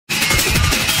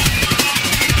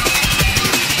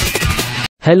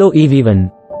Hello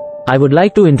everyone. I would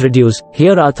like to introduce,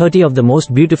 here are 30 of the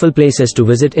most beautiful places to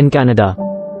visit in Canada.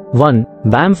 1.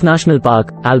 Banff National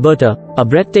Park, Alberta, a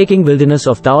breathtaking wilderness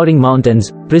of towering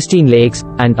mountains, pristine lakes,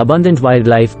 and abundant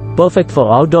wildlife, perfect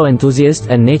for outdoor enthusiasts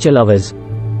and nature lovers.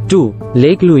 2.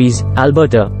 Lake Louise,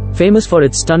 Alberta, famous for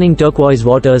its stunning turquoise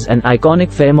waters and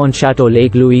iconic Fairmont Chateau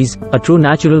Lake Louise, a true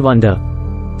natural wonder.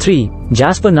 3.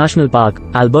 Jasper National Park,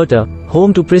 Alberta,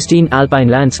 home to pristine alpine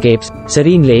landscapes,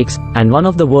 serene lakes, and one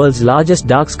of the world's largest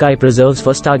dark sky preserves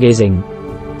for stargazing.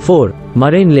 4.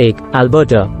 Moraine Lake,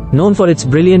 Alberta, known for its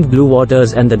brilliant blue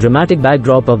waters and the dramatic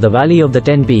backdrop of the Valley of the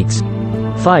Ten Peaks.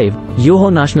 5.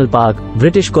 Eveyone National Park,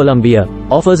 British Columbia,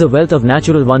 offers a wealth of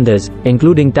natural wonders,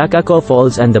 including Takako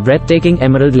Falls and the breathtaking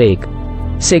Emerald Lake.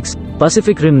 6.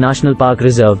 Pacific Rim National Park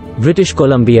Reserve, British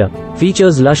Columbia,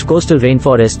 features lush coastal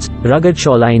rainforests, rugged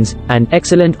shorelines, and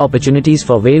excellent opportunities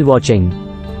for whale watching.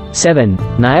 7.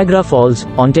 Niagara Falls,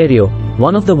 Ontario,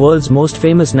 one of the world's most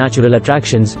famous natural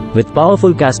attractions, with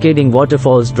powerful cascading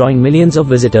waterfalls drawing millions of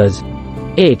visitors.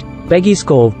 8. Peggy's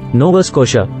Cove, Nova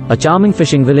Scotia, a charming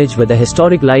fishing village with a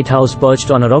historic lighthouse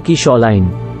perched on a rocky shoreline.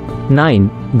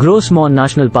 9. Gros Morne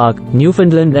National Park,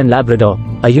 Newfoundland and Labrador,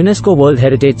 a UNESCO World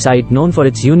Heritage Site known for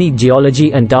its unique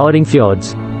geology and towering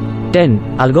fjords.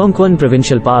 10. Algonquin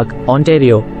Provincial Park,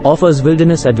 Ontario, offers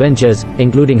wilderness adventures,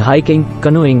 including hiking,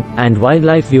 canoeing, and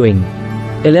wildlife viewing.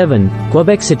 11.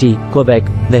 Quebec City, Quebec,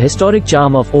 the historic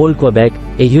charm of Old Quebec,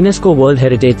 a UNESCO World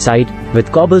Heritage Site,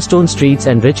 with cobblestone streets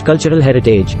and rich cultural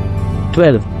heritage.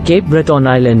 12. Cape Breton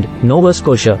Island, Nova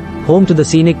Scotia, home to the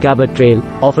scenic Cabot Trail,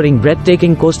 offering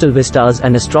breathtaking coastal vistas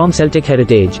and a strong Celtic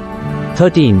heritage.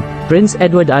 13. Prince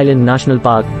Edward Island National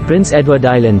Park, Prince Edward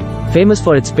Island, famous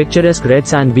for its picturesque red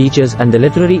sand beaches and the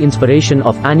literary inspiration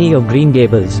of Anne of Green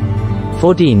Gables.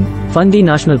 14. Fundy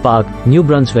National Park, New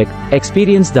Brunswick,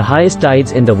 experience the highest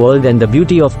tides in the world and the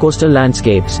beauty of coastal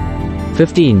landscapes.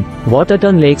 15.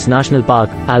 Waterton Lakes National Park,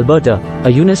 Alberta,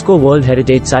 a UNESCO World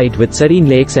Heritage Site with serene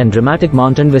lakes and dramatic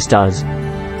mountain vistas.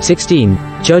 16.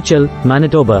 Churchill,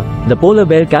 Manitoba, the polar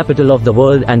bear capital of the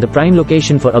world and the prime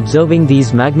location for observing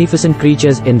these magnificent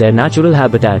creatures in their natural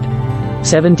habitat.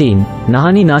 17.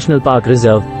 Nahanni National Park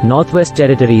Reserve, Northwest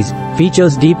Territories,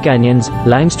 features deep canyons,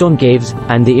 limestone caves,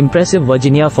 and the impressive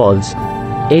Virginia Falls.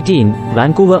 18.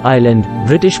 Vancouver Island,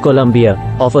 British Columbia,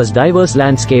 offers diverse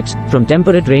landscapes, from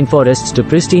temperate rainforests to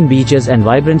pristine beaches and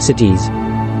vibrant cities.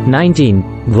 19.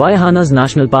 Guyahanas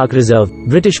National Park Reserve,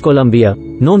 British Columbia,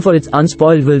 known for its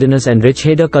unspoiled wilderness and rich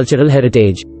Haida cultural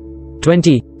heritage.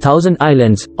 20. Thousand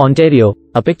Islands, Ontario,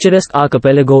 a picturesque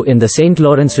archipelago in the St.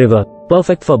 Lawrence River,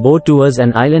 perfect for boat tours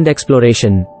and island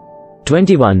exploration.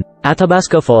 21.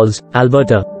 Athabasca Falls,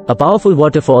 Alberta, a powerful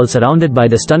waterfall surrounded by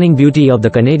the stunning beauty of the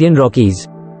Canadian Rockies.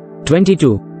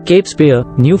 22. Cape Spear,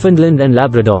 Newfoundland and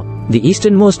Labrador, the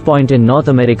easternmost point in North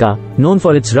America, known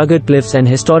for its rugged cliffs and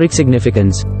historic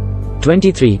significance.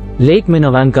 23. Lake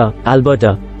Minnewanka,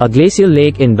 Alberta, a glacial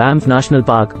lake in Banff National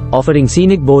Park, offering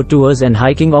scenic boat tours and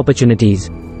hiking opportunities.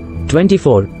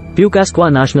 24.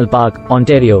 Pukasqua National Park,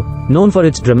 Ontario, known for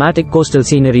its dramatic coastal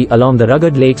scenery along the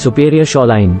rugged Lake Superior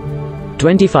shoreline.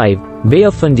 25. Bay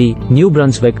of Fundy, New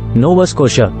Brunswick, Nova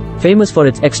Scotia, famous for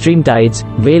its extreme tides,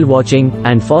 whale watching,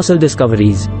 and fossil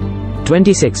discoveries.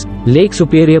 26. Lake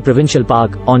Superior Provincial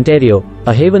Park, Ontario,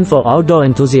 a haven for outdoor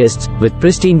enthusiasts, with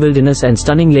pristine wilderness and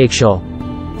stunning lakeshore.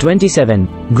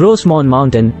 27. Gros Morne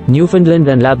Mountain, Newfoundland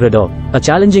and Labrador, a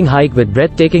challenging hike with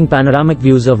breathtaking panoramic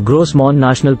views of Gros Morne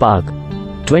National Park.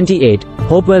 28.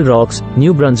 Hopewell Rocks,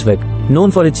 New Brunswick,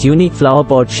 known for its unique flower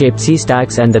pot-shaped sea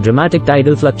stacks and the dramatic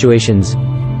tidal fluctuations.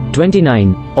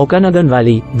 29. Okanagan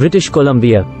Valley, British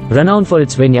Columbia, renowned for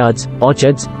its vineyards,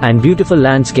 orchards, and beautiful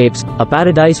landscapes, a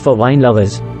paradise for wine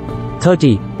lovers.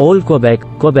 30. Old Quebec,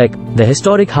 Quebec, the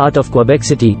historic heart of Quebec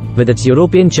City, with its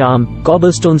European charm,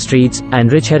 cobblestone streets,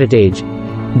 and rich heritage.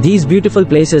 These beautiful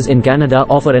places in Canada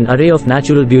offer an array of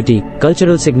natural beauty,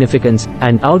 cultural significance,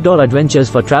 and outdoor adventures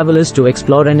for travelers to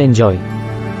explore and enjoy.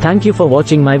 Thank you for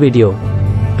watching my video.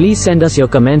 Please send us your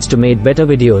comments to make better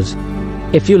videos.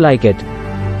 If you like it,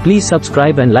 please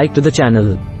subscribe and like to the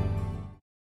channel.